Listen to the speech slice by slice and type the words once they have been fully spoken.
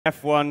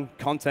F1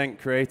 Content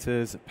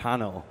Creators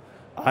panel.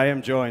 I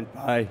am joined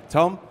by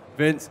Thom,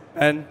 Vince,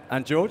 Ben,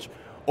 and George,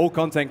 all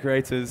content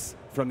creators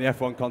from the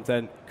F1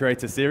 Content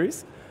Creator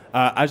Series.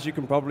 As you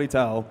can probably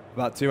tell,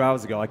 about 2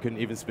 hours ago I couldn't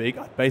even speak.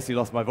 I basically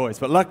lost my voice.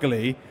 But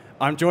luckily,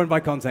 I'm joined by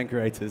content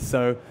creators,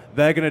 so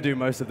they're going to do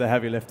most of the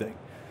heavy lifting.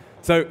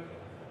 So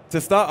to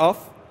start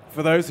off,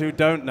 for those who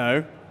don't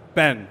know,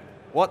 Ben,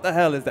 what the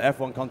hell is the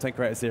F1 Content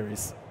Creator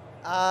Series?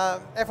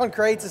 F1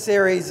 Creator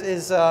Series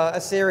is a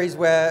series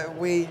where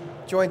we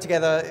join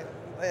together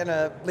in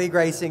a league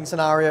racing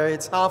scenario.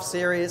 It's half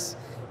serious,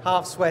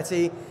 half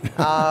sweaty.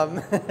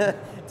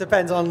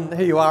 Depends on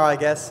who you are, I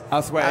guess. How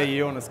sweaty are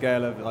you on a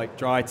scale of like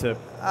dry to wet?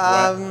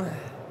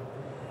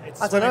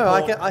 I don't know.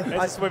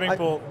 It's a swimming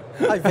pool.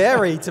 I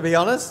vary, to be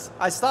honest.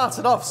 I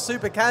started off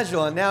super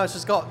casual, and now it's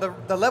just got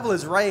the level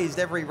is raised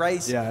every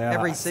race,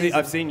 every season.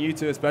 I've seen you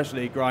two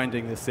especially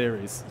grinding this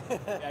series.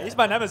 Yeah, he's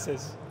my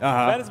nemesis.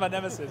 Ben is my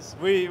nemesis.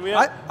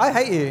 I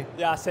hate you.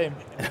 Yeah, same.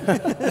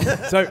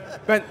 So,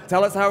 Ben,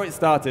 tell us how it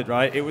started,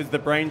 right? It was the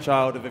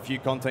brainchild of a few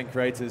content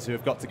creators who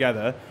have got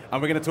together,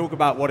 and we're going to talk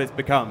about what it's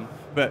become.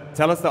 But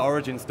tell us the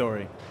origin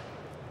story.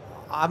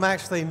 I'm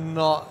actually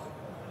not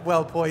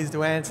well poised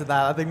to answer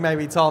that. I think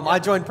maybe Thom. I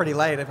joined pretty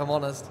late, if I'm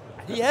honest.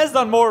 He has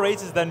done more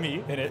races than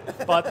me in it,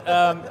 but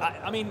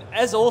I mean,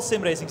 as all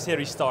sim racing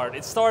series start,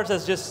 it starts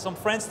as just some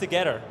friends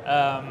together.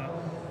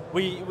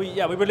 We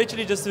were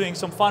literally just doing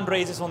some fun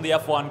races on the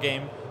F1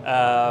 game,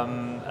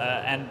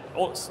 and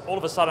all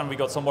of a sudden we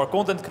got some more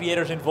content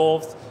creators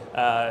involved.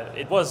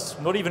 It was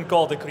not even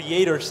called the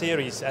Creator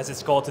Series as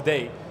it's called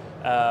today.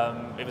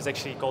 It was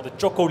actually called the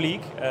Choco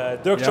League.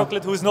 Dirk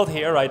Chocolate, who's not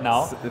here right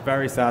now. It's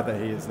very sad that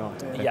he is not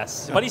here.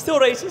 Yes, but he still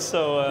races,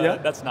 so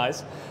that's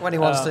nice. When he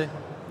wants to.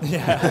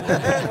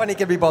 Yeah. When he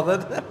can be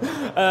bothered.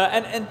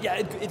 And yeah,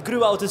 it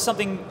grew out to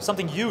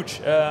something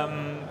huge.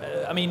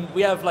 I mean,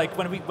 we have like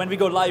when we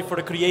go live for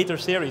the Creator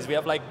Series, we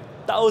have like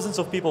thousands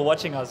of people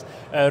watching us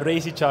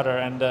race each other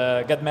and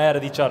get mad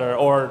at each other,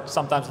 or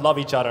sometimes love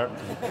each other.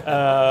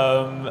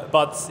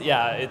 But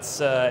yeah,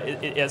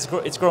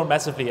 it's grown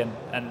massively,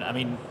 and I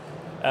mean,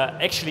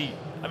 actually,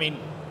 I mean,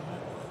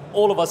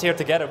 all of us here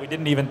together, we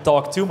didn't even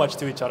talk too much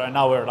to each other, and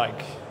now we're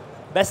like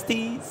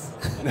besties.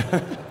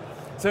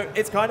 So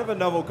it's kind of a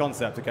novel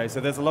concept, okay? So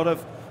there's a lot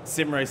of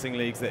sim racing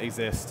leagues that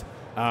exist,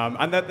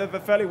 and they're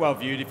fairly well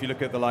viewed. If you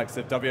look at the likes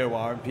of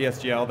WOR and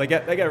PSGL, they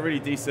get a really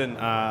decent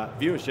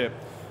viewership.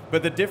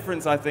 But the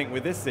difference, I think,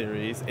 with this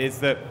series is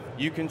that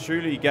you can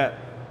truly get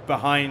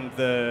behind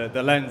the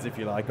lens, if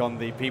you like, on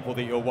the people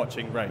that you're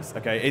watching race,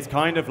 okay? It's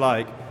kind of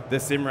like the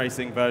sim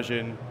racing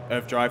version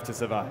of Drive to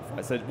Survive.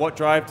 Right? So what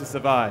Drive to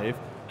Survive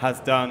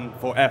has done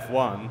for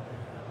F1,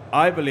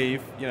 I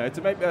believe, you know,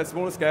 to make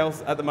smaller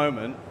scales at the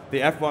moment, the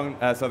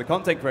F1, so the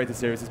Content Creator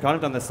Series has kind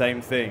of done the same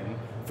thing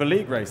for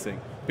league racing,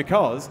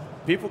 because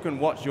people can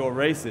watch your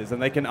races and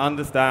they can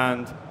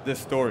understand the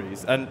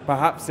stories. And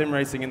perhaps sim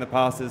racing in the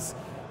past has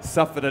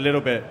suffered a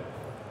little bit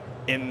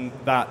in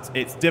that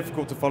it's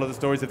difficult to follow the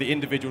stories of the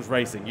individuals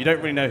racing. You don't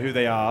really know who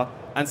they are,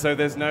 and so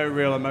there's no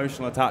real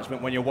emotional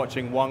attachment when you're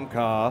watching one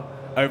car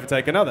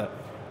overtake another.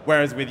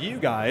 Whereas with you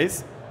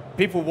guys,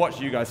 people watch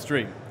you guys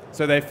stream.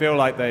 So they feel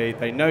like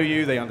they know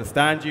you, they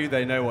understand you,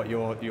 they know what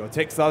your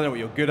tics are, they know what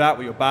you're good at,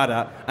 what you're bad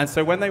at. And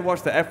so when they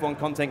watch the F1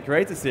 Content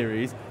Creator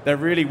Series, they're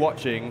really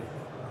watching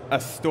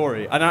a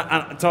story. And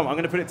Thom, I'm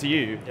going to put it to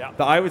you, that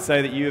I would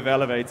say that you have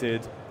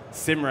elevated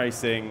sim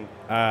racing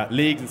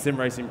leagues and sim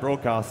racing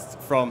broadcasts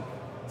from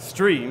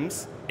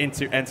streams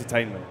into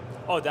entertainment.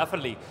 Oh,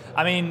 definitely.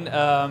 I mean,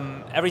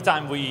 every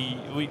time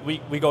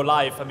we go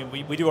live, I mean,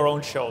 we do our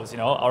own shows, you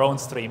know, our own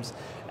streams.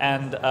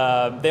 And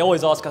they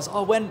always ask us,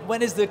 oh,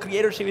 when is the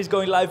Creator Series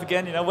going live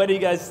again? You know, when are you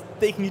guys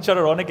taking each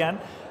other on again?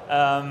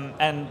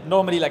 And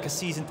normally, like, a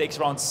season takes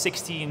around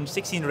 16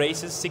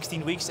 races,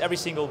 16 weeks, every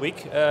single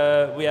week.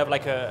 We have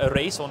like a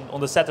race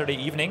on the Saturday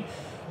evening.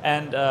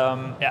 And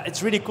yeah,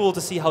 it's really cool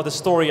to see how the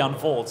story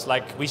unfolds.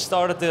 Like, we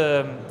started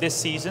this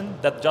season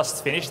that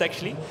just finished,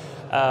 actually,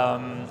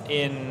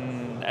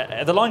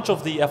 at the launch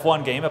of the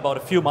F1 game about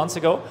a few months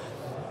ago.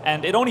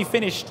 And it only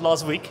finished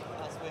last week.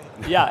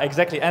 Yeah,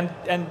 exactly. And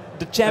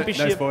the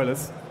championship... No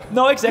spoilers.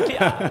 No, exactly.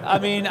 I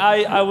mean,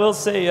 I will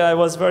say I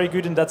was very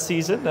good in that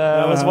season.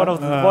 I was one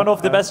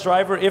of the best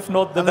driver, if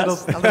not the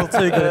best. A little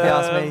too good, if you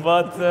ask me.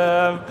 But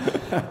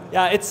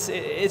yeah,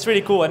 it's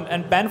really cool.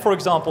 And Ben, for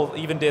example,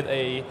 even did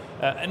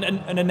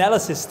an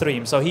analysis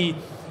stream. So he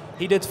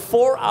did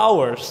 4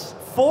 hours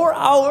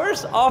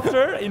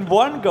after in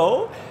one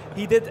go.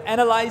 He did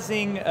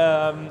analyzing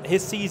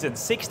his season,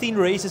 16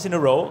 races in a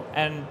row,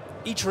 and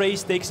each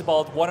race takes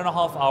about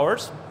 1.5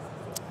 hours.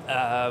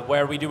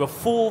 Where we do a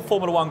full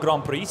Formula 1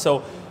 Grand Prix,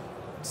 so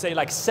say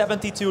like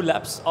 72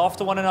 laps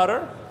after one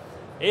another.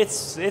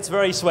 It's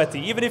very sweaty.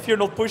 Even if you're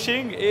not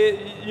pushing,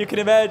 you can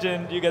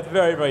imagine you get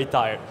very, very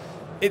tired.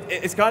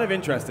 It's kind of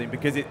interesting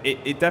because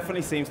it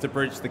definitely seems to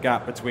bridge the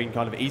gap between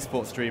kind of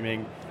esports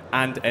streaming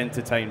and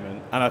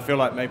entertainment, and I feel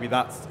like maybe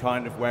that's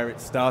kind of where it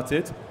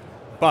started.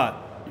 But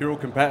you're all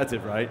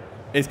competitive, right?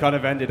 It's kind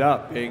of ended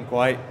up being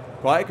quite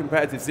quite a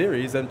competitive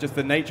series, and just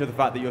the nature of the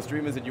fact that you're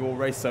streamers and you all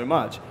race so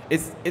much,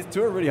 it's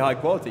to a really high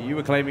quality. You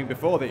were claiming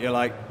before that you're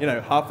like, you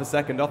know, half a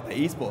second off the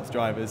esports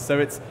drivers. So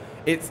it's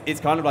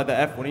kind of like the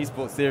F1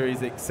 esports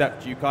series,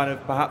 except you kind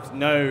of perhaps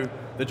know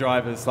the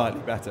drivers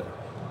slightly better.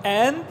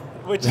 And,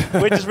 which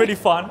is really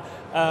fun,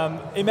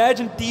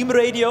 imagine team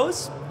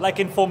radios, like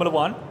in Formula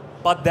 1,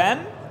 but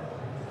then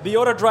the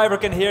other driver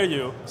can hear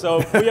you.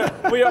 So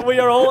we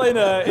are all in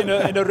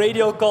a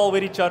radio call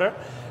with each other.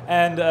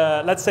 And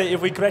let's say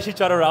if we crash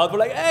each other out, we're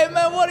like, hey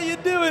man, what are you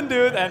doing,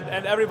 dude?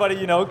 And everybody,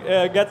 you know,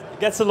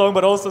 gets along,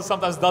 but also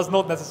sometimes does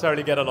not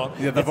necessarily get along.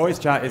 Yeah, the voice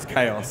chat is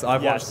chaos.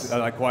 I've watched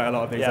quite a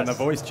lot of these, and the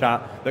voice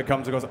chat that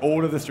comes across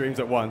all of the streams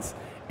at once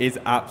is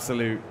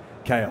absolute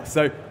chaos.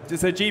 So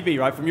GB,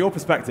 right, from your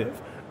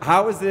perspective,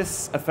 how has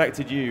this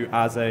affected you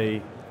as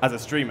a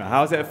streamer?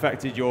 How has it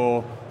affected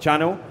your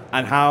channel,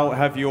 and how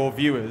have your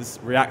viewers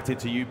reacted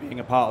to you being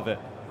a part of it?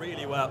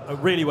 Really well.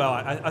 Really well.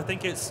 I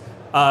think it's.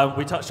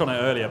 We touched on it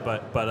earlier,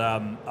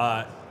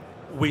 but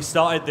we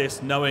started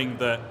this knowing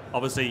that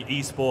obviously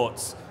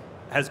esports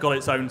has got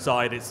its own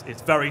side.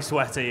 It's very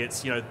sweaty.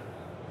 It's, you know,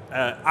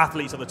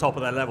 athletes at the top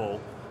of their level,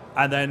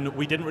 and then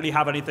we didn't really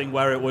have anything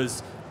where it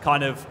was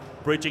kind of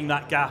bridging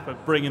that gap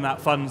of bringing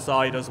that fun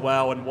side as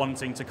well, and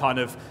wanting to kind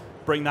of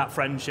bring that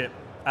friendship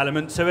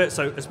element to it.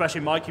 So especially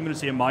my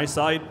community and my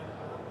side,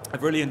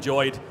 I've really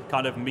enjoyed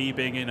kind of me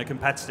being in a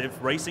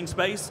competitive racing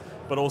space,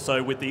 but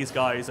also with these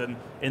guys and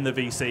in the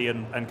VC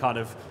and kind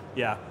of,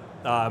 yeah,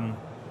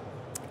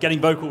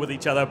 getting vocal with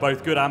each other,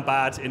 both good and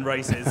bad in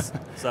races.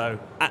 So.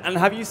 And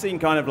have you seen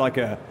kind of like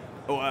a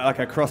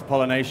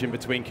cross-pollination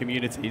between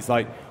communities?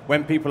 Like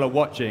when people are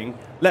watching,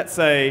 let's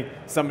say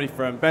somebody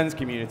from Ben's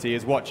community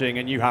is watching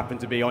and you happen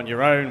to be on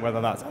your own, whether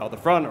that's out the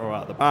front or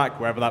out the back,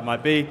 wherever that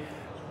might be.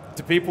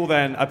 Do people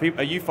then,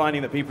 are you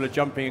finding that people are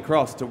jumping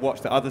across to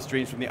watch the other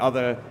streams from the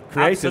other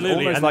creators?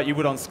 Absolutely. Almost like you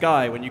would on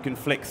Sky when you can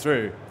flick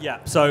through. Yeah,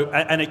 so,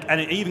 and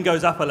it even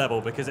goes up a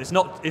level, because it's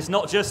not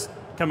just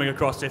coming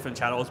across different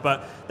channels,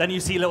 but then you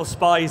see little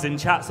spies in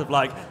chats of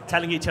like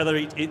telling each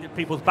other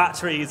people's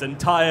batteries and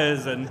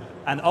tires and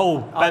oh,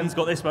 Ben's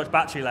got this much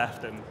battery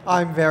left. And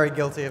I'm very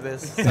guilty of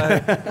this.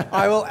 So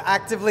I will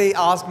actively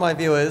ask my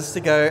viewers to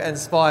go and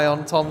spy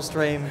on Thom's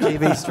stream,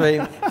 GB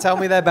stream, tell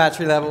me their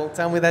battery level,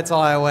 tell me their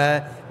tire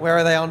wear, where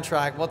are they on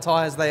track, what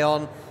tires are they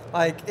on.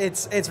 Like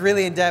it's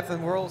really in depth,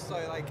 and we're also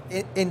like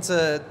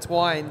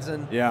intertwined,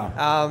 and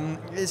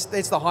it's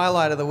the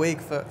highlight of the week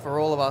for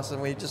all of us,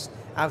 and we just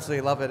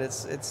absolutely love it.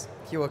 It's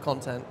pure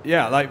content.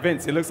 Yeah, like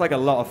Vince, it looks like a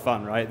lot of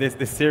fun, right?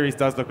 This series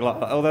does look a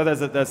lot. Although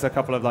there's a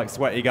couple of like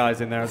sweaty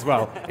guys in there as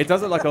well. It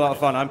does look like a lot of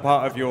fun. I'm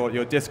part of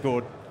your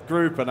Discord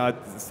group, and I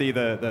see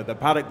the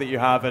paddock that you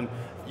have, and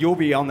you'll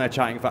be on there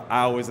chatting for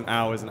hours and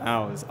hours and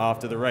hours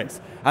after the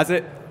race.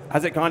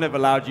 Has it kind of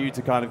allowed you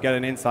to kind of get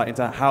an insight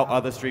into how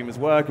other streamers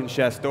work and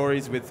share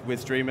stories with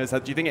streamers?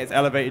 Do you think it's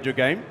elevated your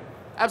game?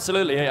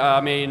 Absolutely.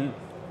 I mean,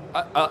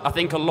 I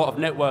think a lot of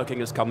networking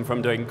has come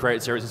from doing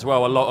creative series as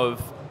well. A lot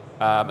of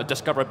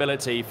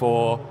discoverability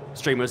for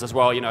streamers as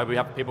well. You know, we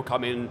have people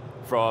come in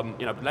from,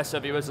 you know, lesser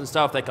viewers and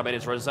stuff. They come in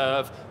as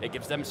reserve. It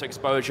gives them some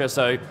exposure.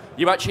 So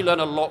you actually learn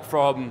a lot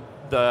from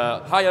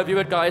the higher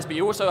viewered guys, but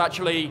you also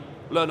actually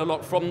learn a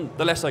lot from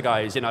the lesser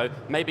guys. You know,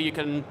 maybe you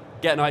can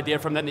get an idea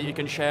from them that you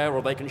can share,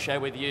 or they can share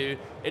with you.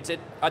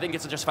 I think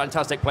it's just a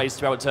fantastic place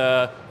to be able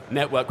to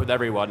network with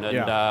everyone.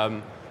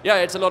 And yeah,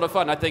 it's a lot of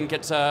fun. I think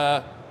it's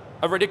a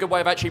really good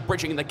way of actually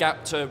bridging the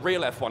gap to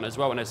real F1 as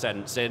well, in a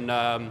sense. You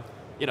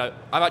know,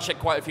 I've actually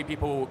had quite a few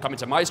people come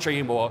into my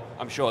stream, or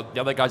I'm sure the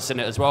other guys have seen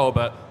it as well,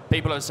 but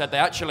people have said they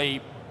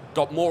actually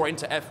got more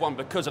into F1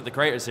 because of the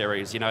creator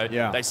series. You know,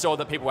 they saw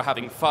that people were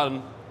having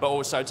fun, but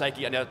also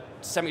taking it in a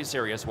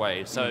semi-serious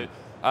way. So,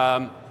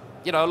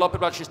 you know, a lot of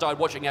people actually started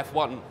watching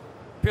F1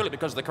 purely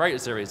because of the creator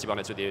series, to be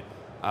honest with you.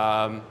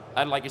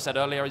 And like you said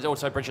earlier, it's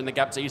also bridging the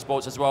gap to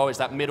esports as well. It's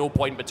that middle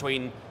point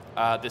between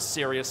the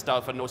serious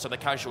stuff and also the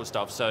casual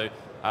stuff. So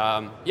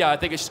yeah, I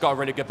think it's just got a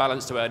really good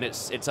balance to it, and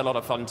it's a lot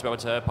of fun to be able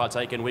to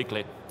partake in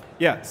weekly.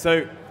 Yeah,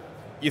 so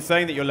you're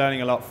saying that you're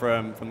learning a lot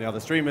from the other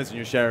streamers and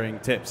you're sharing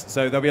tips.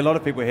 So there'll be a lot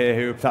of people here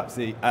who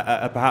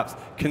are perhaps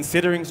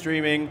considering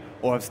streaming,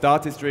 or have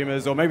started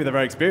streamers, or maybe they're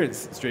very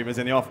experienced streamers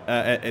in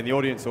the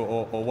audience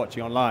or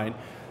watching online.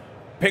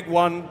 Pick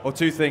one or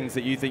two things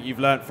that you think you've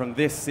learned from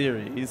this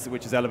series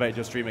which has elevated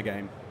your streamer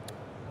game.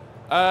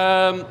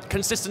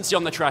 Consistency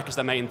on the track is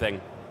the main thing.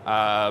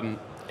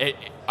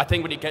 I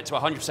think when you get to a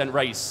 100%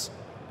 race,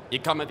 you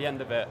come at the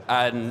end of it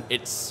and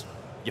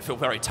you feel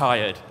very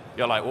tired.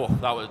 You're like, oh,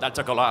 that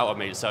took a lot out of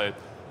me. So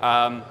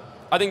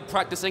I think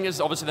practicing is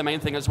obviously the main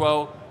thing as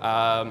well.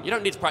 You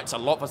don't need to practice a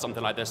lot for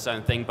something like this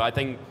certain thing, but I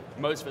think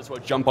most of us will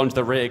jump onto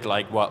the rig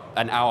like,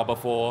 an hour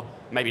before,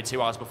 maybe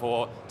 2 hours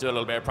before, do a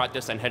little bit of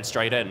practice and head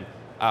straight in.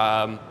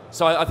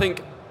 So I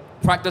think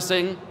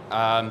practicing,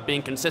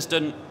 being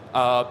consistent,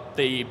 are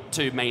the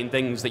two main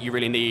things that you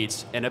really need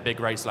in a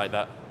big race like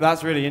that.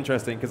 That's really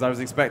interesting, because I was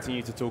expecting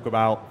you to talk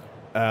about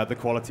the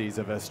qualities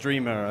of a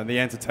streamer and the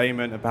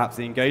entertainment and perhaps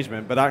the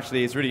engagement, but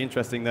actually it's really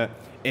interesting that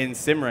in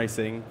sim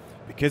racing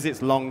because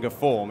it's longer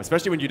form,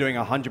 especially when you're doing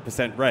a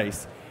 100%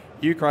 race,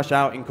 you crash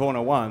out in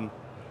corner 1,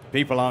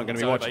 people aren't going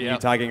to be watching you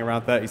tagging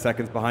around 30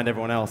 seconds behind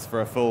everyone else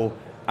for a full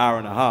hour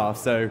and a half.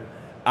 So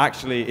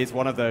actually, it's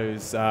one of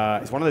those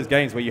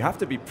games where you have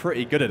to be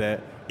pretty good at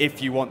it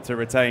if you want to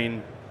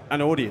retain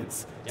an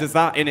audience. Does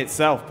that in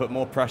itself put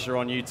more pressure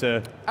on you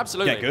to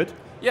get good?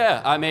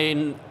 Yeah, I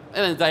mean, at the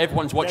end of the day,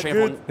 everyone's watching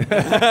at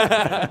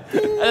the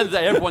end of the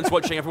day, everyone's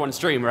watching everyone's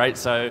stream, right?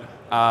 So,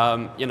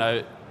 you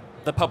know,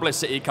 the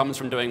publicity comes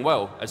from doing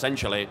well,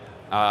 essentially,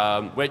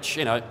 which,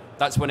 you know,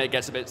 that's when it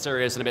gets a bit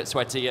serious and a bit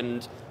sweaty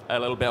and a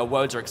little bit of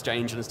words are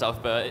exchanged and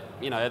stuff. But,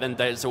 you know, at the end of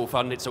the day, it's all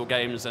fun, it's all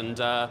games, and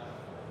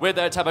we're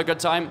there to have a good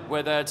time.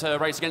 We're there to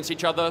race against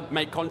each other,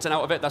 make content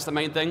out of it. That's the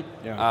main thing.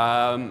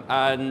 Yeah.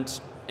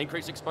 And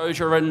increase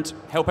exposure and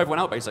help everyone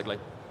out, basically.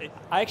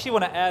 I actually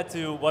want to add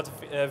to what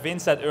Vin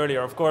said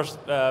earlier. Of course,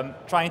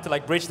 trying to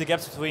like bridge the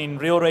gaps between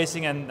real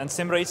racing and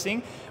sim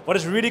racing. What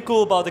is really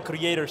cool about the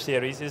Creator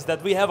Series is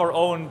that we have our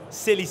own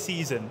silly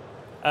season,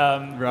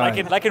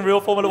 like in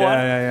real Formula One.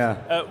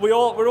 Yeah. We're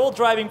all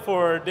driving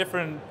for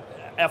different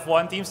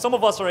F1 teams. Some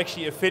of us are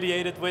actually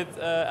affiliated with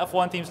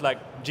F1 teams,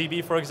 like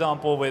GB, for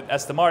example, with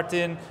Aston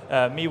Martin.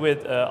 Me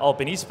with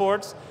Alpine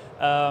Esports.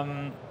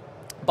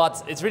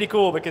 But it's really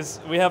cool because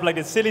we have like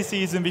this silly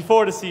season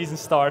before the season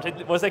starts.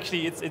 It was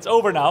actually, it's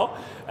over now.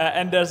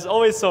 And there's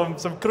always some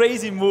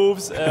crazy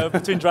moves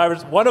between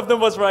drivers. One of them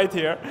was right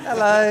here.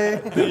 Hello.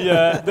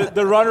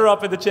 The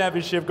runner-up in the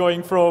championship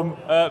going from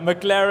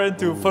McLaren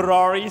to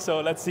Ferrari.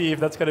 So let's see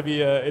if that's going to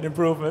be an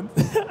improvement.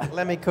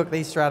 Let me cook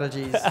these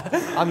strategies.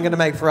 I'm going to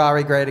make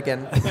Ferrari great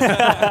again.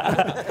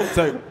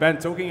 So Ben,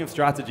 talking of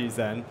strategies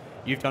then,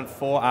 you've done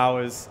 4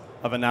 hours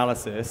of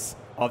analysis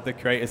of the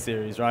Creator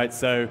Series, right?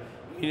 So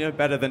you know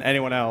better than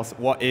anyone else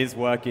what is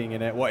working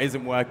in it, what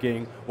isn't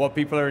working, what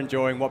people are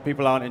enjoying, what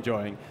people aren't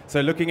enjoying.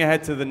 So looking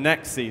ahead to the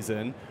next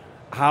season,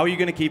 how are you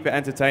going to keep it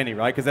entertaining,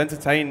 right? Because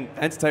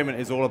entertainment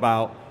is all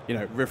about, you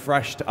know,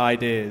 refreshed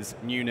ideas,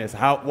 newness.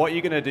 What are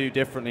you going to do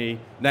differently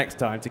next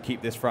time to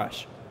keep this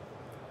fresh?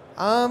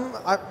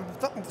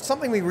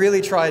 Something we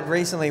really tried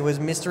recently was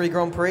Mystery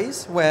Grand Prix,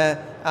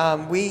 where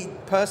we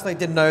personally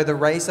didn't know the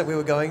race that we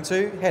were going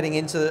to heading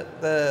into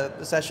the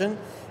session.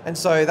 And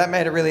so that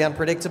made it really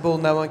unpredictable.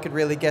 No one could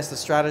really guess the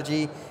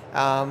strategy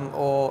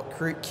or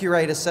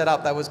curate a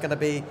setup that was going to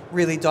be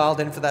really dialed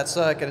in for that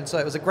circuit. And so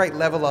it was a great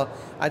leveler,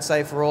 I'd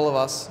say, for all of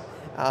us.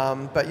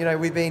 But, you know,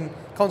 we've been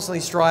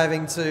constantly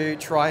striving to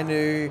try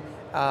new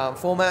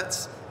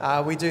formats.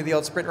 We do the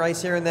odd sprint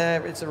race here and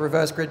there. It's a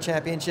reverse grid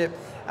championship.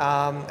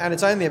 And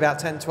it's only about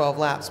 10, 12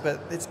 laps, but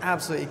it's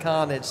absolutely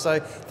carnage. So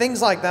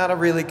things like that are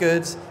really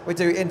good. We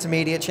do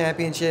intermediate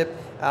championship,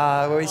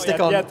 where we stick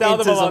on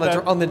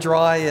inters on the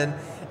dry, and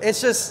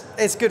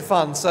it's good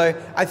fun. So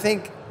I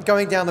think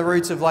going down the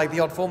route of like the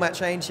odd format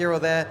change here or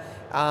there,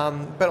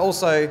 but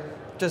also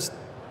just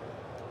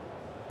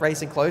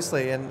racing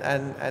closely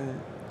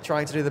and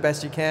trying to do the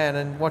best you can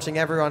and watching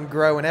everyone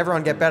grow and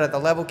everyone get better. The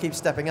level keeps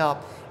stepping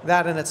up.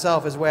 That in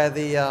itself is where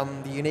the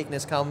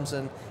uniqueness comes,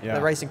 and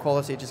the racing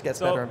quality just gets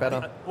better and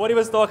better. What he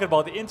was talking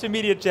about, the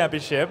intermediate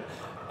championship,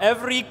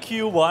 every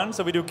Q1,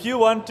 so we do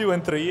Q1, 2,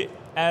 and 3,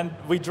 and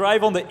we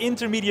drive on the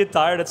intermediate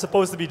tire that's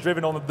supposed to be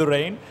driven on the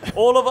rain.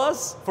 All of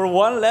us for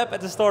 1 lap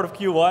at the start of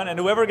Q1, and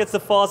whoever gets the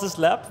fastest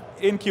lap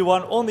in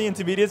Q1 on the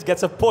intermediates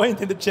gets a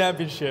point in the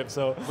championship.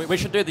 So we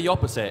should do the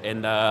opposite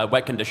in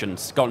wet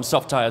conditions. Go on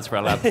soft tires for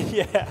a lap.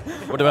 Yeah.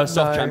 We'll do a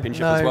soft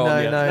championship as well.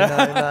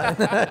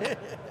 No.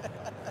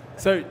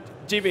 So,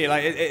 GB,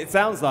 like it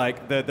sounds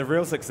like the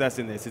real success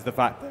in this is the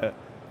fact that,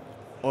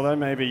 although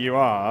maybe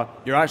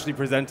you're actually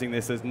presenting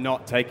this as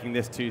not taking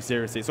this too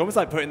seriously. It's almost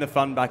like putting the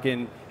fun back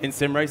in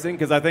sim racing,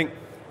 because I think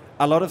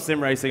a lot of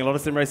sim racing, a lot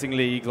of sim racing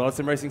leagues, a lot of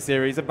sim racing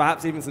series, and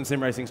perhaps even some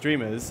sim racing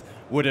streamers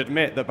would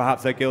admit that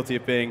perhaps they're guilty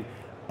of being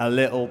a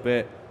little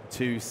bit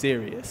too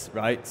serious,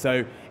 right?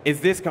 So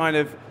is this kind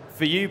of,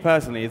 for you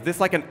personally, is this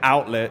like an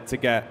outlet to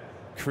get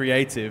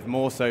creative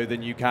more so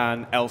than you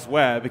can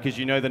elsewhere, because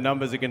you know the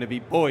numbers are going to be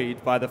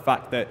buoyed by the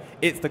fact that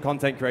it's the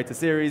Content Creator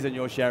Series and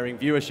you're sharing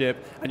viewership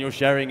and you're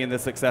sharing in the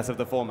success of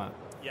the format?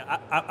 Yeah,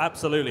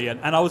 absolutely.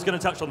 And I was going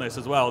to touch on this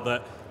as well,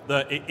 that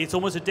it's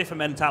almost a different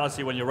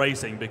mentality when you're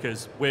racing,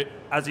 because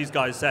as these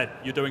guys said,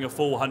 you're doing a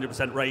full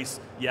 100% race,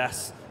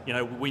 yes. You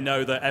know, we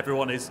know that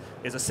everyone is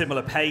a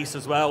similar pace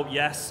as well,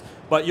 yes.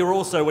 But you're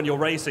also, when you're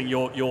racing,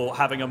 you're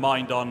having a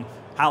mind on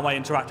how am I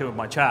interacting with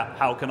my chat?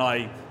 How can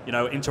I, you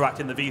know, interact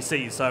in the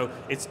VC? So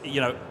it's,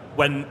 you know,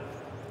 when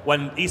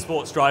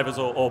esports drivers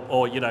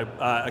or you know,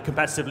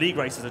 competitive league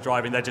racers are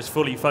driving, they're just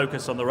fully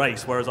focused on the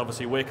race. Whereas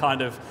obviously we're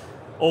kind of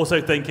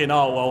also thinking,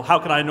 oh, well, how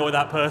can I annoy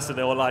that person?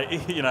 Or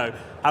like, you know,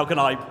 how can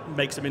I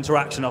make some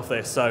interaction off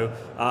this? So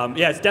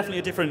yeah, it's definitely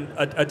a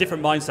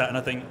different mindset. And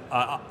I think,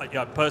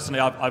 yeah, personally,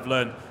 I've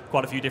learned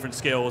quite a few different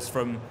skills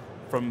from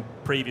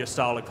previous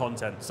style of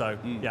content. So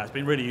yeah, it's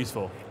been really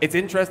useful. It's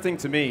interesting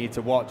to me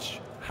to watch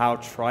how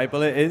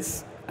tribal it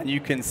is, and you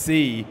can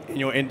see in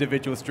your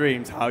individual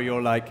streams how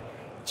you're like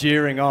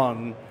jeering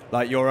on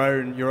like your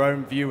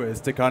own viewers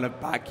to kind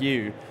of back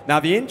you. Now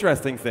the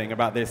interesting thing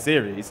about this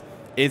series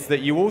is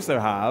that you also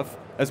have,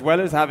 as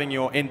well as having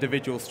your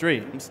individual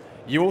streams,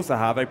 you also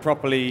have a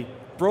properly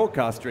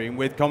broadcast stream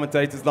with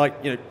commentators like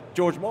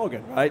George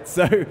Morgan, right?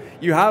 So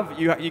you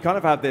kind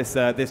of have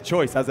this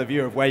choice as a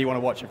viewer of where you want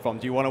to watch it from.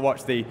 Do you want to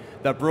watch the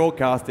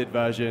broadcasted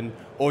version,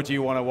 or do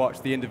you want to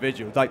watch the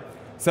individual?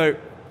 So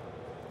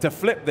to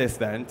flip this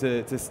then,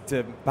 to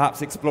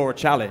perhaps explore a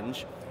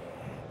challenge,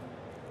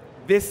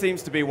 this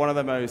seems to be one of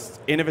the most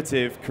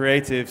innovative,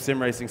 creative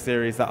sim racing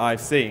series that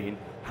I've seen.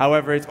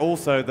 However, it's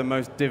also the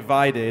most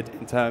divided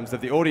in terms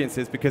of the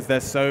audiences because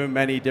there's so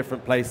many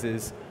different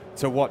places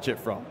to watch it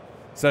from.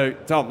 So,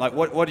 Thom,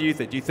 what do you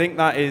think? Do you think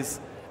that is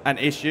an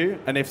issue?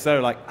 And if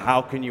so,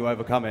 how can you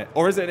overcome it?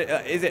 Or is it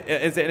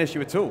an issue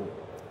at all?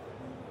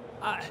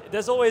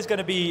 There's always going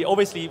to be,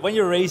 obviously, when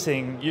you're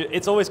racing,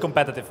 it's always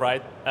competitive,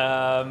 right?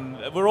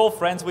 We're all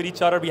friends with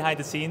each other behind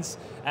the scenes,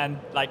 and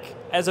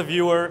as a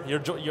viewer,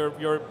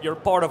 you're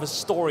part of a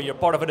story, you're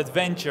part of an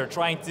adventure,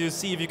 trying to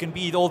see if you can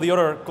beat all the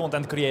other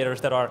content creators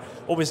that are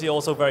obviously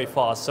also very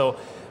fast. So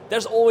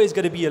there's always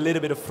going to be a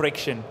little bit of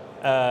friction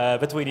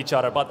between each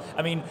other. But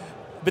I mean,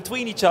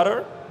 between each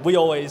other, we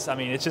always,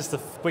 it's just a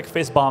quick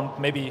fist bump,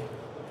 maybe.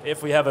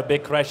 If we have a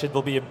big crash, it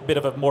will be a bit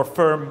of a more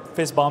firm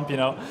fist bump,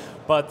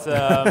 But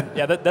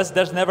yeah,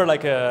 there's never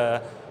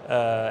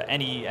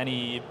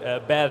any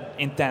bad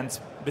intent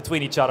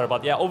between each other.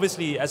 But yeah,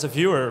 obviously, as a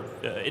viewer,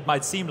 it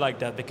might seem like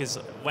that because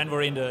when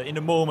we're in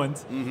the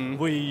moment,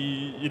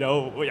 we're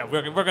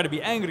going to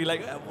be angry.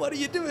 Like, what are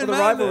you doing, well, man?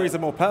 The rivalries are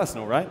more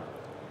personal, right?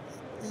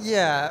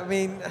 Yeah, I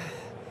mean,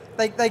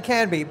 they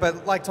can be,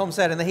 but like Thom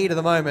said, in the heat of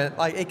the moment,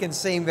 it can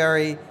seem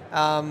very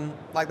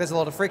like there's a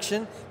lot of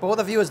friction. But what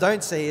the viewers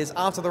don't see is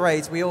after the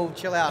race, we all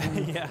chill out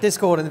in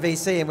Discord and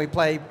VC and we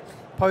play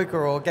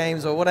poker or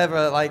games or whatever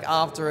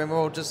after, and we're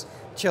all just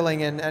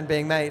chilling and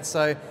being mates.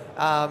 So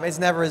it's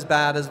never as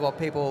bad as what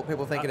people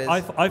think it is.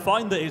 I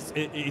find that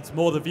it's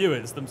more the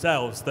viewers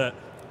themselves that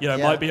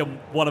might be on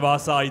one of our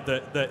side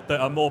that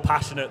are more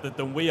passionate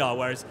than we are,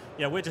 whereas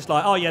we're just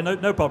like, oh yeah,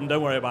 no problem,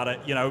 don't worry about it.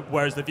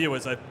 Whereas the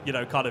viewers are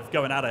kind of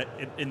going at it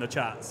in the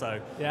chat.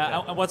 So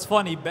yeah. And what's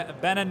funny,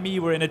 Ben and me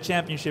were in a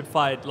championship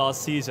fight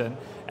last season,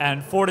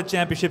 and for the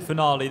championship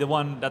finale, the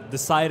one that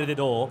decided it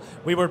all,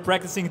 we were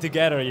practicing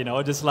together.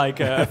 Just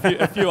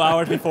a few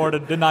hours before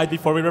the night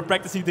before, we were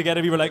practicing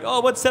together. We were like,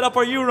 oh, what setup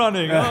are you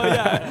running? Oh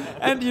yeah,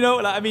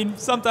 and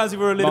sometimes we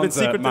were a little bit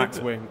secretive. Max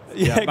wing.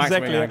 Yeah,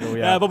 exactly.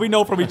 Wing angle, but we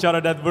know from each other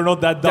that we're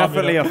not that dumb.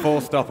 Definitely a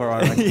full stopper,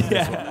 I reckon.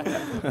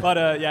 Yeah, but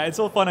it's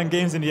all fun and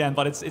games in the end.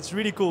 But it's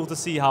really cool to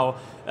see how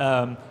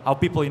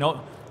people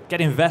get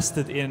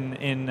invested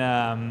in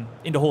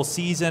the whole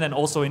season and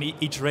also in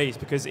each race,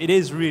 because it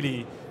is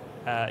really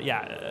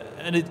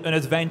an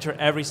adventure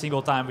every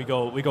single time we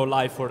go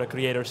live for the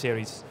Creator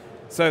Series.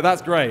 So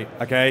that's great.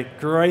 Okay,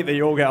 great that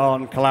you all get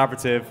on,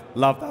 collaborative.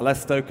 Love that.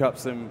 Let's stoke up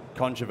some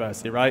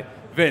controversy, right?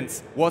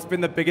 Vince, what's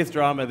been the biggest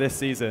drama this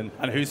season,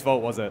 and whose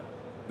fault was it?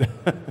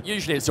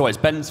 Usually it's always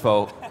Ben's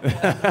fault.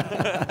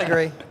 I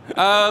agree.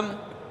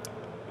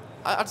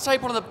 I'd say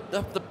one of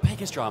the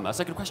biggest drama. That's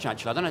a good question,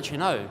 actually. I don't actually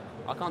know.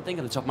 I can't think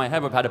of the top of my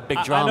head. We've had a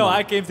big drama. I know.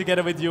 I came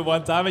together with you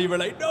one time, and you were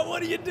like, "No,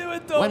 what are you doing,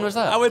 Thom?" When was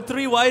that? I went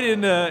 3 wide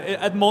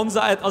at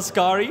Monza at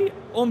Ascari.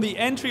 On the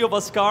entry of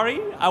Ascari,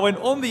 I went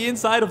on the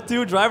inside of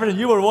 2 drivers, and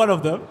you were one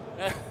of them.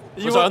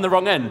 Was I on the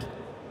wrong end?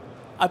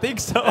 I think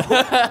so.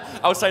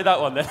 I'll say that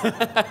one then.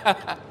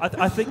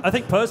 I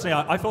think personally,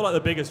 I feel like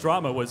the biggest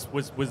drama was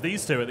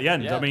these two at the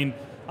end. Yeah. I mean,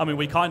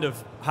 we kind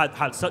of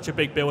had such a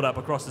big build up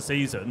across the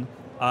season,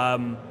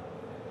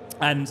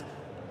 and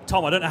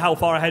Thom, I don't know how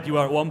far ahead you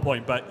were at one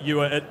point, but you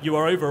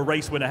were over a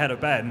race win ahead of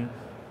Ben,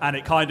 and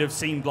it kind of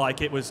seemed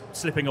like it was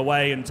slipping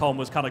away, and Thom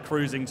was kind of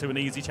cruising to an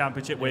easy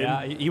championship win.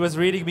 Yeah, he was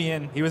reeling me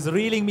in. He was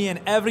reeling me in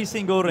every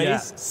single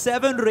race. Yeah.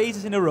 7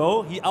 races in a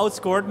row. He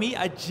outscored me.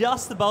 I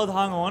just about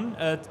hung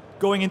on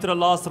going into the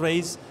last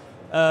race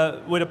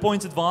with a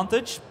points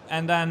advantage,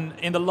 and then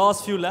in the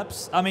last few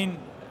laps,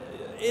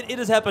 it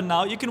has happened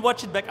now. You can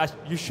watch it back.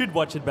 You should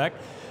watch it back.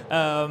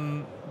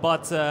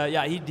 But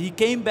he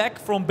came back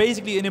from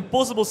basically an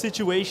impossible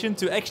situation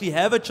to actually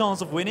have a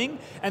chance of winning,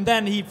 and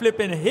then he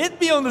flipping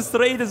hit me on the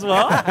straight as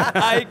well.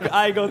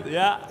 I got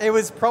It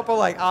was proper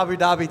Abu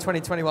Dhabi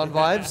 2021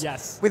 vibes.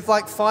 Yes. With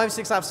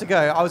 5-6 laps to go,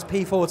 I was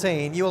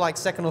P14. You were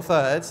 2nd or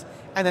 3rd,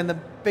 and then the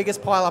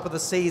biggest pile up of the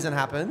season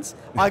happened.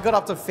 I got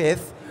up to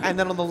 5th, and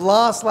then on the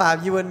last lap,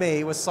 you and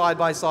me were side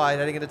by side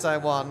heading into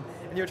turn 1,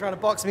 and you were trying to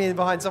box me in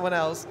behind someone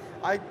else.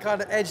 I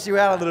kind of edged you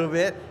out a little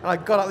bit, and I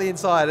got up the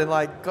inside and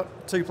got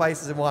 2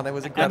 places in 1. It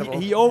was incredible.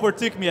 And he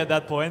overtook me at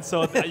that point,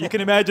 so you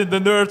can imagine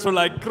the nerves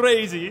were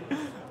crazy.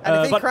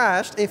 And if he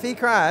crashed, it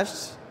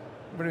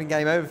would have been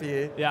game over for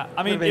you. Yeah,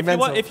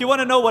 if you want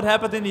to know what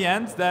happened in the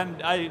end,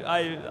 then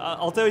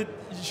I'll tell you.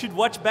 You should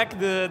watch back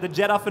the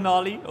Jeddah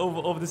finale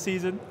of the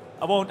season.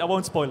 I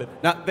won't spoil it.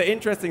 Now, the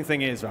interesting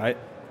thing is, right,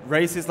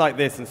 races like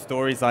this and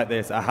stories like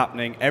this are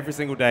happening every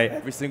single day,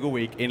 every single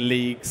week in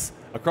leagues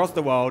across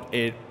the world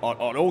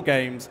on all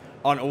games,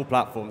 on all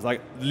platforms.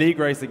 Like, league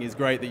racing is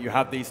great that you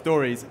have these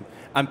stories,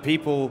 and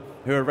people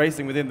who are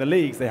racing within the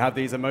leagues, they have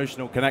these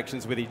emotional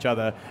connections with each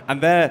other,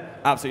 and they're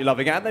absolutely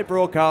loving it. And they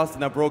broadcast,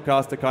 and they'll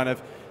broadcast to kind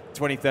of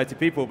 20, 30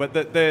 people. But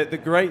the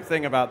great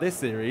thing about this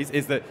series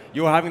is that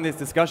you're having this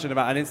discussion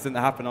about an incident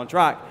that happened on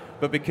track,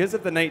 but because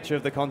of the nature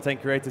of the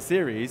content creator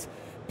series,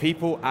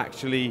 people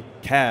actually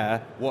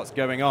care what's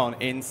going on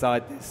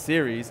inside this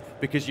series,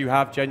 because you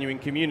have genuine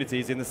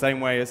communities in the same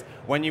way as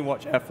when you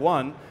watch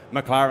F1,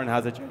 McLaren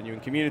has a genuine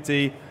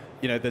community,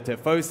 you know, the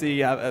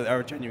Tifosi are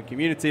a genuine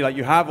community. Like,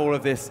 you have all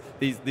of these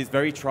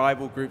very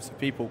tribal groups of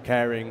people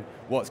caring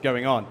what's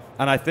going on.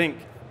 And I think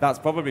that's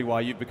probably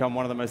why you've become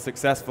one of the most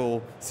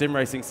successful sim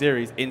racing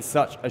series in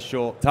such a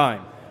short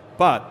time.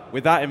 But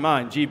with that in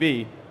mind,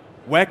 GB,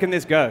 where can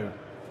this go?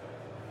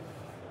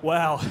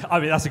 Well, I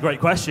mean, that's a great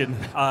question.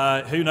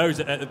 Who knows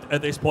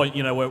at this point?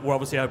 You know, we're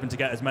obviously hoping to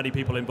get as many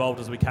people involved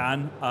as we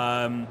can.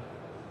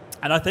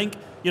 And I think,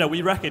 you know,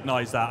 we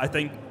recognize that. I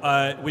think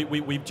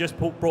we've just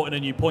brought in a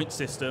new point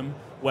system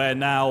where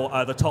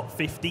now the top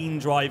 15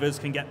 drivers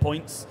can get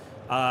points.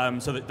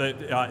 So that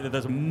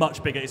there's a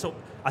much bigger,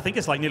 I think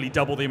it's like nearly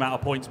double the amount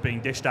of points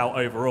being dished out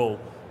overall.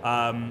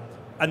 And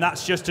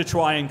that's just to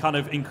try and kind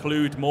of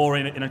include more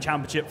in a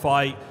championship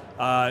fight,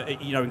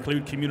 you know,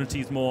 include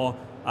communities more.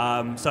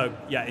 So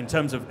yeah, in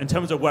terms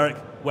of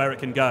where it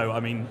can go, I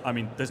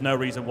mean, there's no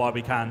reason why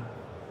we can't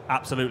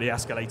absolutely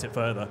escalate it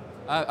further.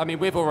 I mean,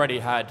 we've already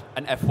had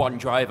an F1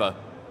 driver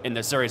in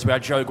the series. We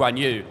had Zhou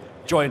Guanyu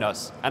join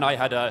us, and I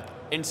had an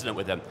incident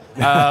with him.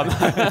 But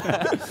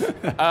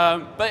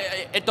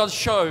it does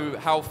show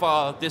how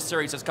far this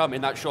series has come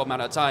in that short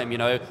amount of time. You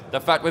know, the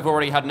fact we've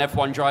already had an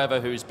F1 driver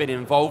who's been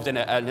involved in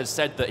it and has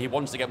said that he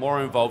wants to get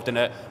more involved in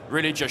it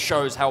really just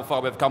shows how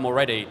far we've come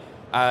already.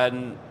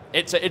 And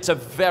it's a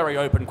very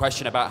open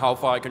question about how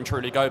far it can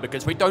truly go,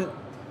 because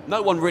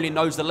no one really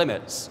knows the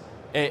limits.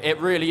 It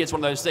really is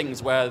one of those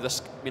things where the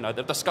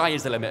sky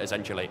is the limit,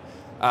 essentially.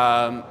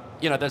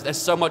 You know, there's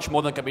so much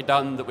more that can be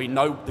done that we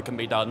know that can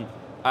be done,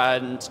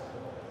 and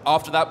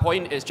after that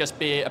point, it's just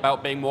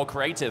about being more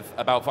creative,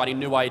 about finding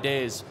new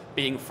ideas,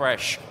 being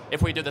fresh.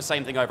 If we do the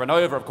same thing over and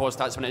over, of course,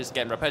 that's when it's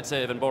getting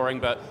repetitive and boring.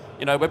 But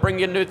you know, we're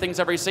bringing in new things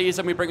every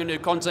season. We bring in new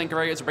content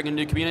creators. We bring in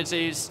new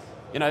communities.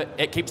 You know,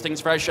 it keeps things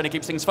fresh and it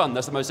keeps things fun.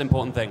 That's the most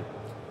important thing.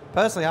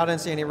 Personally, I don't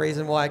see any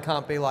reason why it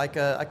can't be like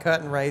a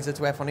curtain raiser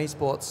to F1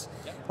 esports.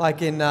 Yep.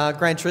 Like in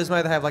Gran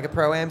Turismo, they have like a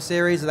Pro-Am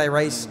series. They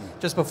race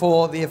just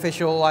before the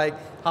official like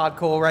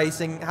hardcore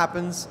racing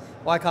happens.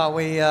 Why can't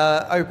we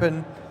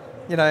open,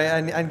 you know,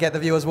 and get the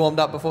viewers warmed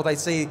up before they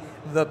see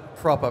the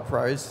proper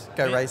pros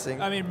go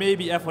racing? I mean,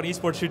 maybe F1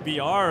 esports should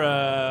be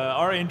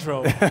our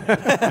intro.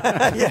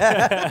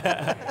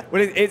 Yeah.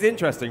 Well, it's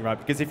interesting, right?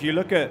 Because if you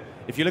look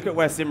at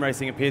where sim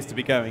racing appears to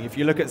be going, if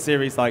you look at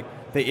series like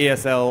the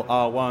ESL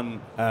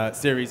R1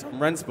 series on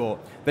Rensport,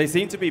 they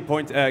seem to be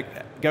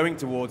going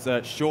towards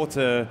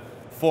shorter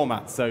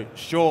formats. So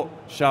short,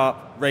 sharp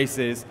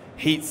races,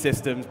 heat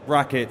systems,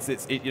 brackets.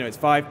 It's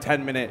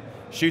 5-10 minute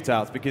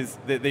shootouts, because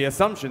the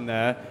assumption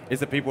there is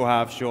that people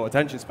have short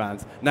attention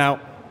spans. Now,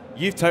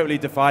 you've totally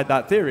defied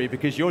that theory,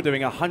 because you're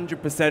doing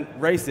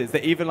 100% races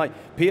that even like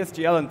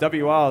PSGL and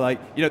WR, like,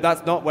 you know,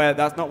 that's not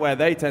where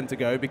they tend to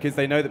go, because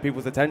they know that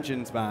people's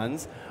attention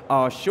spans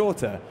are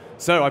shorter.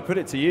 So I put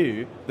it to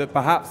you that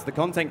perhaps the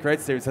content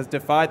creator series has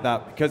defied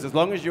that, because as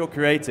long as you're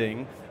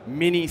creating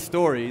mini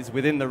stories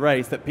within the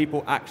race that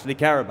people actually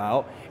care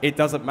about, it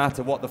doesn't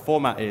matter what the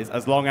format is,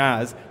 as long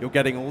as you're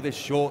getting all this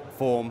short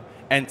form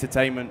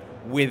entertainment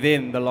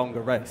within the longer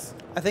race.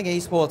 I think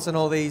esports and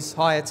all these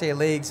higher tier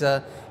leagues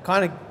are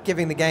kind of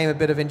giving the game a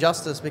bit of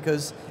injustice,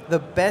 because the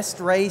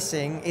best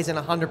racing isn't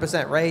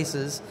 100%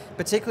 races,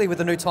 particularly with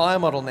the new tyre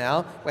model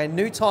now, where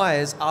new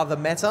tyres are the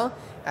meta.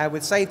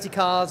 With safety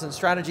cars and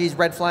strategies,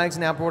 red flags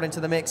now brought into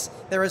the mix.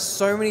 There are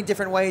so many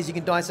different ways you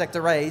can dissect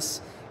a race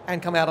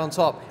and come out on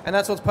top. And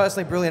that's what's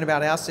personally brilliant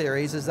about our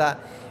series, is that,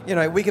 you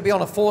know, we could be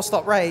on a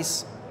 4-stop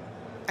race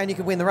and you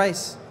could win the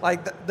race.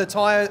 Like the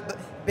tire,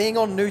 being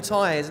on new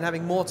tires and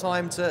having more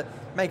time to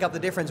make up the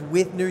difference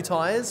with new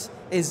tires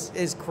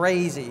is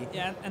crazy.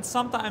 Yeah, and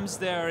sometimes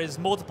there is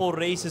multiple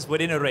races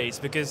within a race,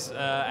 because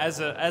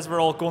as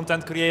we're all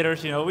content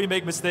creators, you know, we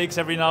make mistakes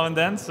every now and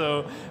then.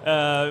 So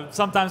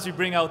sometimes we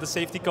bring out the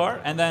safety car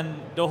and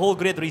then the whole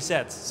grid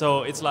resets.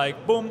 So it's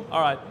like, boom,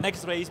 all right,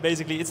 next race,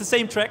 basically. It's the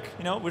same track,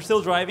 you know, we're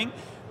still driving.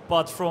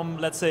 But from,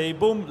 let's say,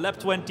 boom, lap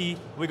 20,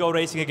 we go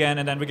racing again,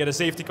 and then we get a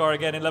safety car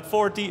again in lap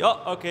 40.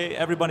 Oh, okay,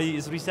 everybody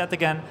is reset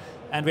again,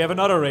 and we have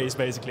another race,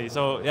 basically.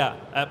 So, yeah.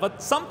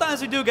 But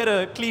sometimes we do get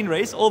a clean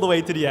race all the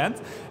way to the end,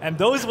 and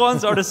those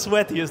ones are the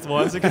sweatiest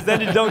ones, because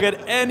then you don't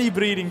get any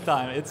breathing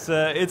time. It's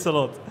a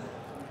lot.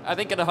 I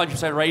think in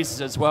 100%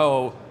 races as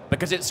well,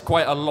 because it's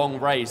quite a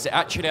long race, it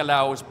actually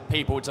allows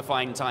people to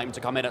find time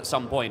to come in at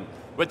some point.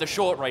 With the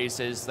short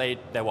races,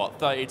 they're what,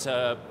 30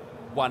 to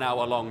 1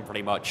 hour long,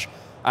 pretty much.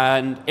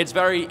 And it's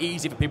very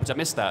easy for people to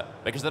miss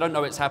that because they don't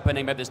know it's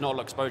happening. Maybe there's not a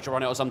lot of exposure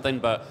on it or something.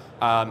 But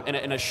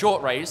in a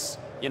short race,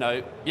 you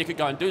know, you could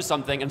go and do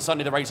something and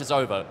suddenly the race is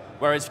over.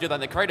 Whereas if you do that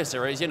in the Creator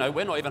Series, you know,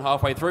 we're not even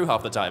halfway through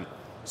half the time.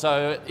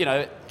 So, you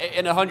know,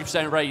 in a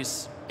 100%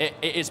 race, it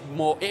is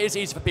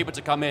easy for people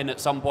to come in at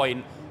some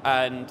point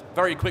and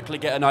very quickly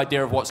get an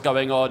idea of what's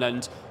going on.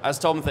 And as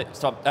Thom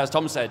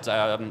said,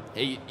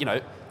 you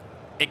know,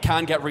 it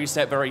can get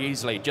reset very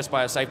easily just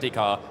by a safety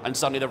car, and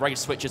suddenly the race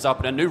switches up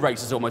and a new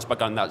race has almost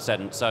begun in that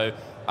sense. So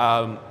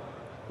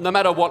no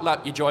matter what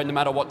lap you join, no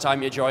matter what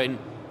time you join,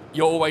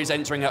 you're always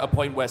entering at a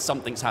point where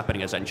something's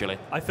happening, essentially.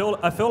 I feel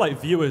like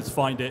viewers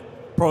find it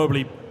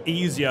probably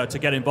easier to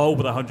get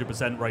involved with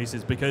 100%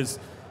 races because,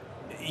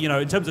 you know,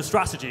 in terms of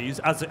strategies,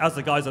 as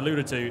the guys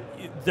alluded to,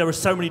 there are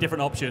so many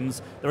different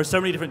options, there are so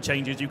many different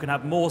changes. You can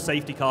have more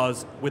safety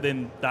cars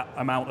within that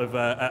amount of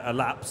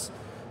laps.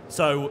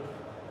 So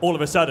all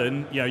of a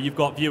sudden, you know, you've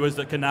got viewers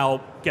that can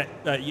now get,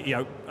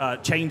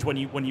 change when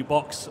you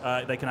box.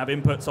 They can have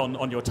inputs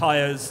on your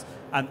tires,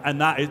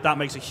 and that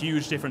makes a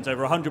huge difference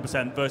over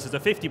 100% versus a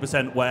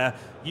 50% where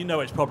you know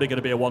it's probably going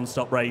to be a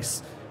one-stop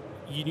race.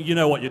 You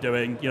know what you're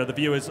doing. You know, the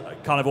viewers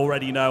kind of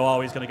already know, oh,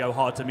 he's going to go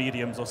hard to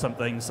mediums or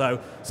something. So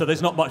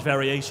there's not much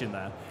variation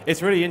there.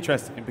 It's really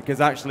interesting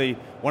because actually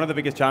one of the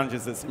biggest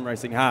challenges that sim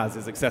racing has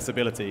is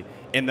accessibility,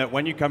 in that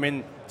when you come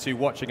in to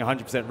watching a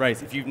 100%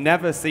 race, if you've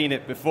never seen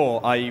it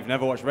before, i.e. you've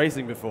never watched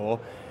racing before,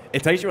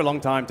 it takes you a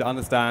long time to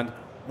understand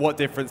what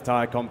difference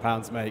tire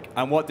compounds make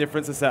and what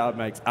difference a setup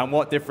makes and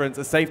what difference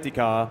a safety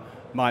car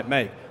might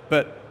make.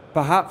 But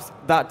perhaps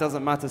that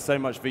doesn't matter so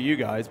much for you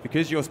guys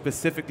because you're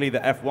specifically the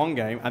F1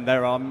 game, and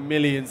there are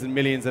millions and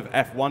millions of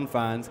F1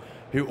 fans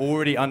who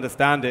already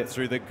understand it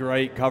through the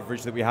great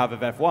coverage that we have of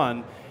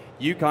F1.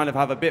 You kind of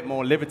have a bit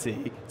more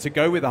liberty to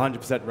go with a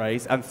 100%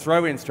 race and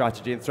throw in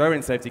strategy and throw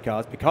in safety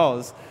cars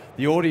because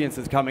the audience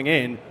that's coming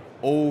in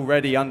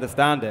already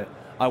understand it.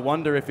 I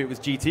wonder if it was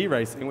GT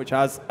racing, which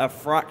has a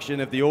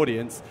fraction of the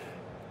audience,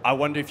 I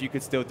wonder if you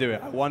could still do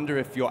it. I wonder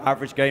if your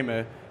average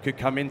gamer could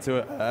come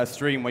into a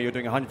stream where you're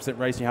doing 100%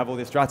 race and you have all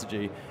this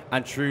strategy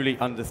and truly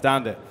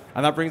understand it.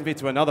 And that brings me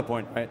to another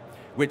point, right?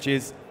 Which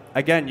is,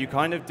 again, you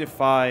kind of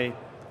defy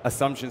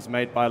assumptions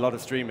made by a lot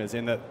of streamers,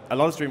 in that a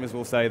lot of streamers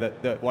will say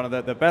that one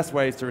of the best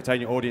ways to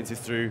retain your audience is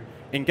through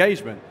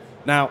engagement.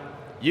 Now,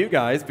 you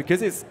guys,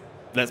 because it's,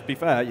 let's be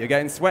fair, you're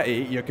getting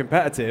sweaty, you're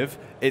competitive,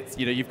 it's,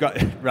 you know, you've got,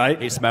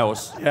 right? He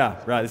smells. Yeah,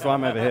 right, that's why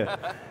I'm over here.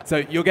 So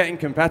you're getting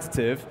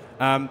competitive.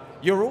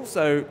 You're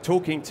also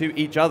talking to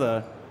each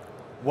other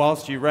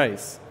whilst you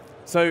race.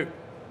 So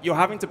you're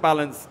having to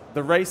balance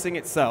the racing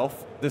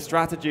itself, the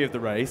strategy of the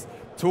race,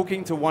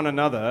 talking to one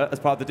another as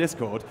part of the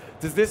Discord.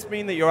 Does this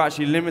mean that you're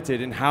actually limited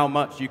in how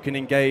much you can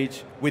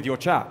engage with your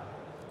chat?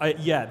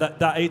 Yeah,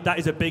 that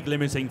is a big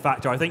limiting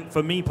factor. I think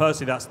for me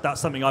personally,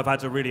 that's something I've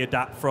had to really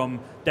adapt from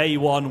day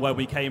one, where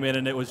we came in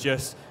and it was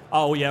just,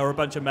 oh yeah, we're a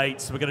bunch of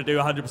mates, we're going to do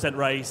a 100%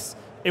 race.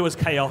 It was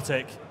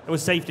chaotic. It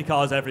was safety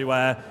cars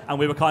everywhere, and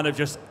we were kind of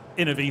just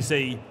in a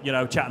VC, you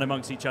know, chatting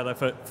amongst each other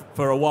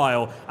for a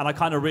while. And I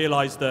kind of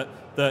realized that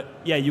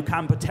yeah, you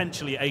can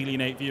potentially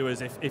alienate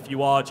viewers if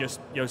you are just,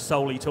 you know,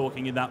 solely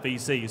talking in that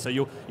VC. So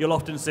you'll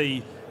often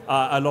see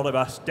a lot of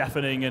us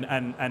deafening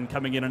and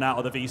coming in and out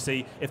of the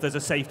VC. If there's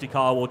a safety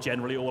car, we'll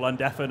generally all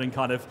undeafen and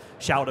kind of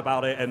shout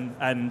about it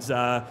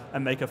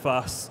and make a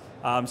fuss.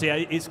 So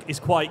yeah, it's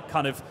quite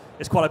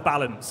a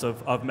balance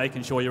of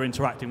making sure you're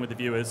interacting with the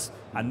viewers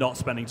and not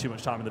spending too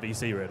much time in the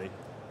VC, really.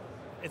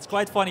 It's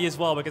quite funny as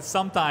well because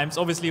sometimes,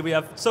 obviously, we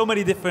have so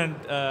many different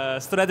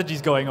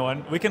strategies going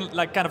on. We can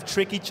like kind of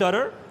trick each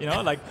other, you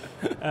know. Like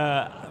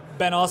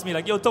Ben asked me,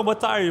 like, "Yo, Thom, what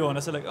tire are you on?" I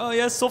said, like, "Oh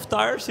yeah, soft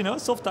tires, you know,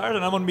 soft tires,"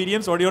 and I'm on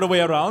mediums, or the other way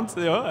around.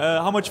 You know,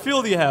 how much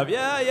fuel do you have?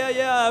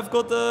 Yeah, I've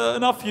got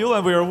enough fuel,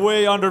 and we are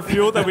way under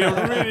fueled, and we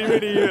are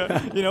really,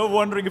 you know,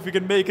 wondering if we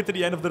can make it to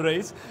the end of the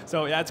race.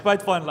 So yeah, it's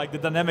quite fun, like the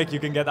dynamic you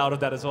can get out of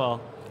that as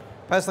well.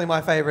 Personally, my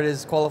favorite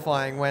is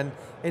qualifying, when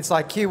it's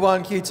like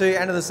Q1, Q2,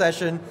 end of the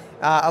session,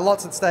 a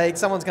lot's at stake,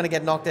 someone's going to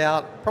get knocked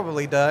out,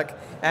 probably Dirk,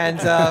 and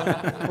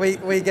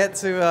we get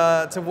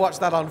to watch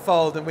that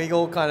unfold, and we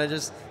all kind of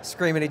just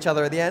scream at each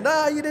other at the end,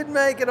 "Oh, you didn't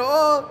make it,"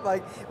 or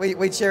like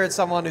we cheer at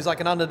someone who's like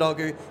an underdog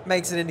who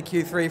makes it into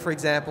Q3, for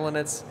example, and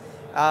it's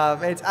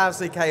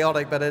absolutely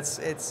chaotic, but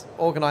it's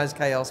organized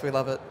chaos. We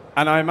love it.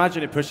 And I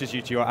imagine it pushes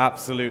you to your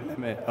absolute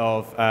limit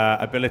of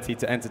ability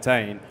to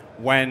entertain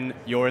when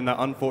you're in that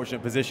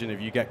unfortunate position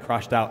if you get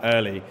crashed out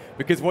early.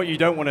 Because what you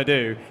don't want to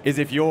do is,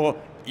 if you're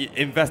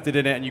invested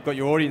in it and you've got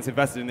your audience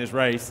invested in this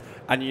race,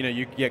 and you know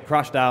you get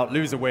crashed out,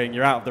 lose a wing,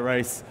 you're out of the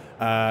race,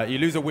 you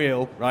lose a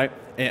wheel, right,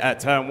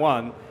 at turn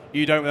one,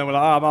 you don't then, well,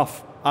 I'm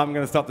off, I'm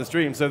going to stop the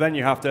stream. So then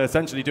you have to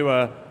essentially do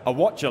a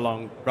watch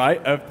along,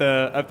 right, of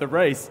the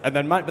race, and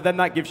then but then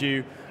that gives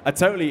you a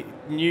totally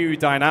new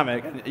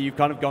dynamic. You've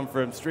kind of gone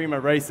from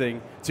streamer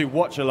racing to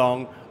watch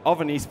along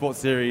of an esports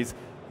series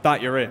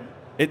that you're in.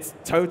 It's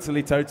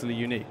totally, totally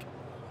unique.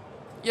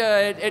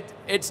 Yeah,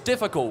 it's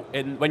difficult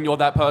when you're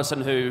that person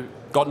who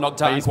got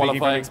knocked out in qualifying. From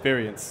qualifying.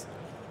 Experience.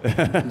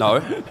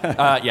 No.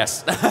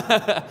 Yes.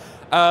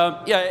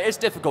 It's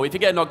difficult. If you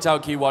get knocked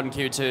out Q1,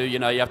 Q2, you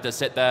know, you have to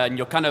sit there and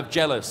you're kind of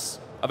jealous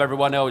of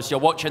everyone else. You're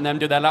watching them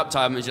do their lap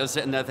time and you're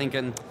sitting there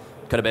thinking,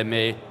 could have been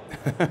me.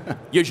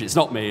 Usually it's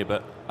not me,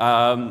 but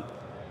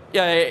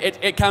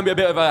it can be a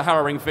bit of a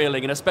harrowing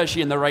feeling, and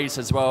especially in the race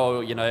as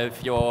well. You know,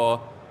 if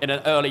you're in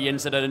an early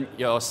incident,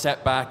 you're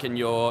set back and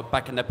you're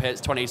back in the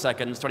pits 20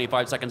 seconds,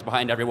 25 seconds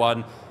behind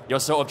everyone, you're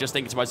sort of just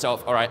thinking to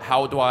myself, all right,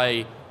 how do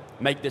I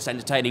make this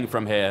entertaining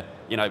from here?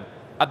 You know,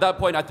 at that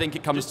point, I think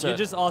it comes to... You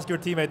just ask your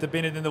teammate to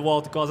pin it in the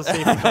wall to cause a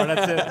safety car.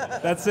 That's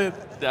it. That's it.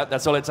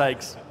 That's all it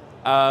takes.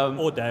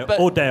 Or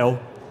Dale.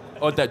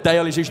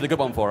 Dale is usually the good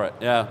one for it,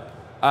 yeah.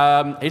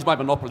 He's my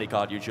Monopoly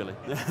card, usually.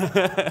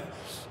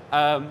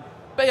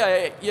 But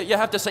yeah, you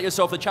have to set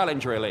yourself the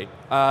challenge, really.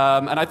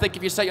 And I think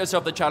if you set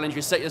yourself the challenge,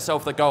 you set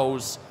yourself the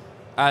goals,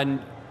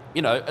 and,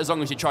 you know, as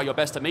long as you try your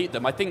best to meet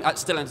them, I think that's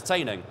still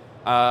entertaining.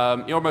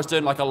 You're almost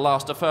doing like a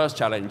last to first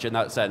challenge in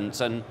that sense.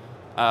 And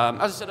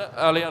as I said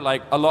earlier,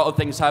 like, a lot of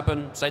things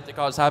happen, safety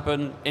cars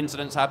happen,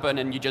 incidents happen,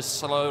 and you just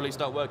slowly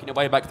start working your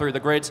way back through the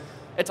grid.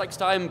 It takes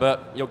time,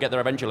 but you'll get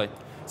there eventually.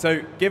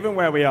 So given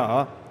where we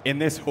are in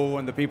this hall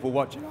and the people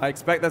watching, I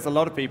expect there's a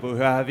lot of people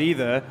who have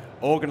either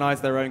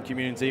organized their own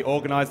community,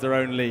 organized their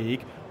own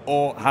league,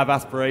 or have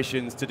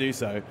aspirations to do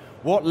so.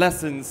 What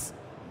lessons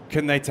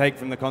can they take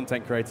from the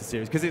Content Creator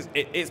Series? Because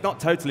it's not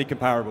totally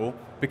comparable,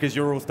 because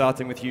you're all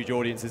starting with huge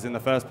audiences in the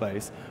first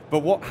place. But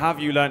what have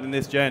you learned in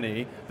this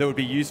journey that would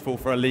be useful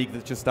for a league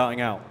that's just starting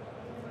out?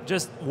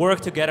 Just work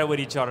together with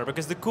each other,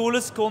 because the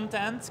coolest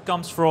content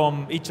comes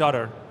from each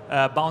other,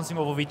 bouncing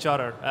off of each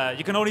other.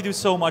 You can only do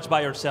so much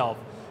by yourself.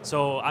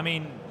 So, I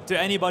mean, to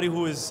anybody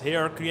who is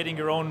here creating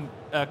your own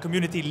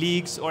community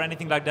leagues or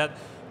anything like that,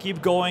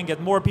 keep going,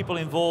 get more people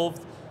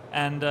involved.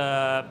 And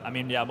I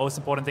mean, yeah, most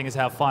important thing is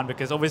have fun,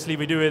 because obviously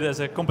we do it as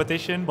a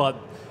competition, but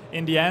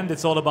in the end,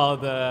 it's all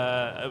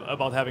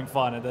about having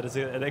fun, and that is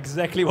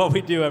exactly what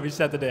we do every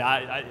Saturday.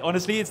 I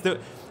honestly, it's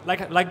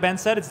like Ben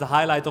said, it's the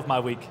highlight of my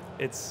week.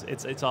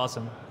 It's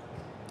awesome.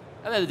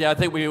 At the end of the day, I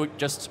think we would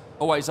just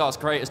always ask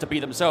creators to be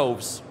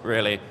themselves,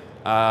 really.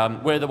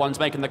 We're the ones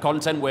making the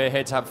content. We're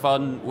here to have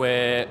fun.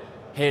 We're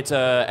here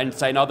to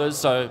entertain others.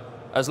 So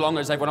as long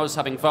as everyone else is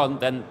having fun,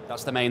 then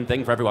that's the main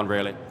thing for everyone,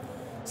 really.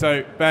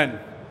 So, Ben,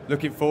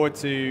 looking forward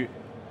to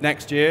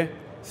next year.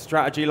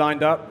 Strategy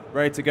lined up,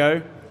 ready to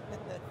go?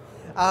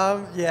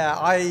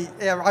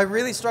 I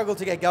really struggled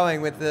to get going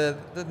with the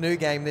new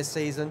game this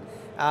season.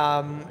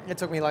 It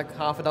took me like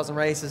half a dozen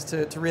races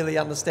to really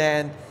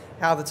understand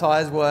how the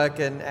tires work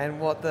and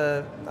what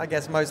the, I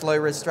guess, most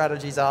low-risk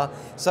strategies are.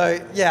 So,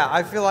 yeah,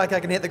 I feel like I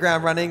can hit the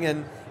ground running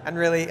and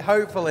really,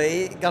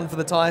 hopefully, gun for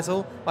the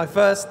title. My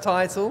first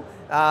title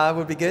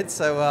would be good.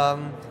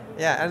 So,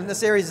 yeah, and the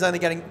series is only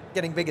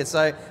getting bigger.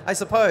 So I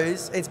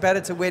suppose it's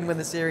better to win when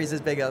the series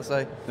is bigger.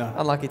 So,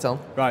 unlucky, Thom.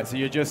 Right, so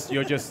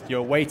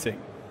you're waiting.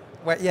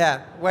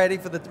 Waiting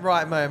for the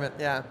right moment,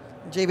 yeah.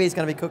 GB's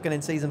going to be cooking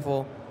in Season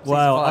 4.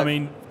 Well, I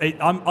mean,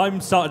 I'm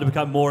starting to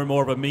become more and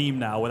more of a meme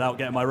now without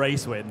getting my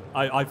race win.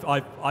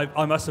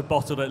 I must have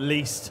bottled at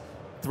least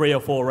 3 or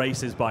 4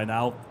 races by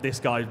now. This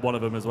guy's one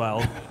of them as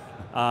well.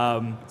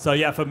 So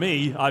yeah, for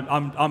me,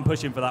 I'm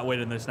pushing for that win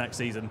in this next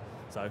season.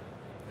 So,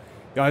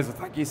 guys, well,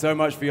 thank you so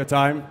much for your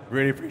time.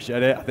 Really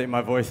appreciate it. I think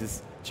my voice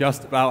is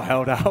just about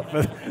held out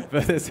for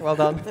this. Well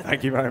done.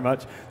 Thank you very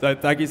much. So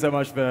thank you so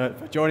much for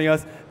joining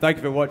us. Thank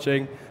you for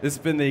watching. This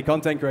has been the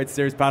Content Creator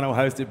Series panel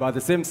hosted by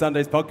the Sim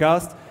Sundays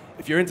podcast.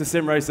 If you're into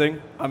sim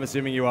racing, I'm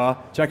assuming you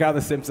are, check out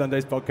the Sim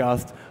Sundays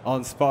podcast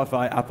on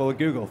Spotify, Apple, and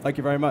Google. Thank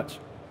you very much.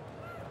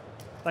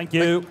 Thank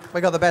you.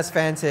 We got the best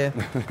fans here.